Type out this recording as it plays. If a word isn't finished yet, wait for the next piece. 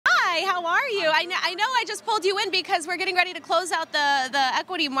Hey, how are you? I know I just pulled you in because we're getting ready to close out the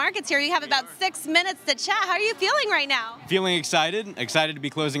equity markets here. You have about 6 minutes to chat. How are you feeling right now? Feeling excited to be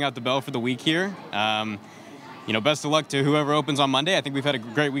closing out the bell for the week here. Best of luck to whoever opens on Monday. I think we've had a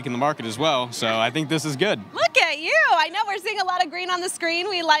great week in the market as well, so I think this is good. Look at you. I know we're seeing a lot of green on the screen.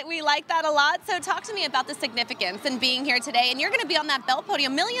 We like that a lot. So talk to me about the significance in being here today. And you're going to be on that bell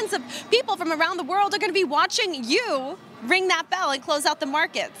podium. Millions of people from around the world are going to be watching you ring that bell and close out the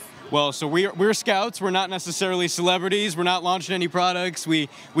markets. Well, so we're scouts. We're not necessarily celebrities. We're not launching any products. We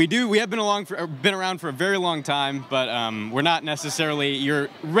have been around for a very long time, but we're not necessarily your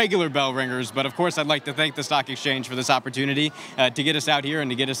regular bell ringers. But of course, I'd like to thank the stock exchange for this opportunity to get us out here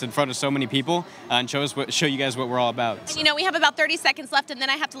and to get us in front of so many people and show you guys what we're all about. And we have about 30 seconds left, and then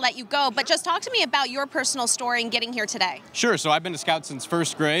I have to let you go. But just talk to me about your personal story and getting here today. Sure. So I've been a scout since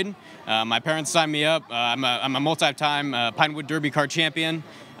first grade. My parents signed me up. I'm a multi-time Pinewood Derby car champion.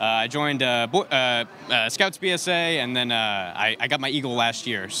 I joined Scouts BSA, and then I got my Eagle last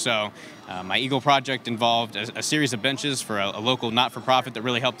year. So my Eagle project involved a series of benches for a local not-for-profit that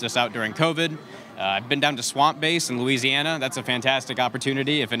really helped us out during COVID. I've been down to Swamp Base in Louisiana. That's a fantastic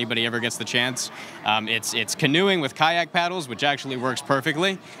opportunity if anybody ever gets the chance. It's canoeing with kayak paddles, which actually works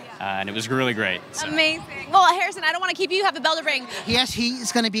perfectly, and it was really great. So. Amazing. Well, Harrison, I don't want to keep you. You have a bell to ring. Yes, he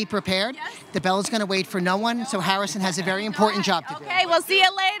is going to be prepared. Yes. The bell is going to wait for no one, so Harrison has a very important job to do. Okay, we'll see you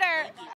later.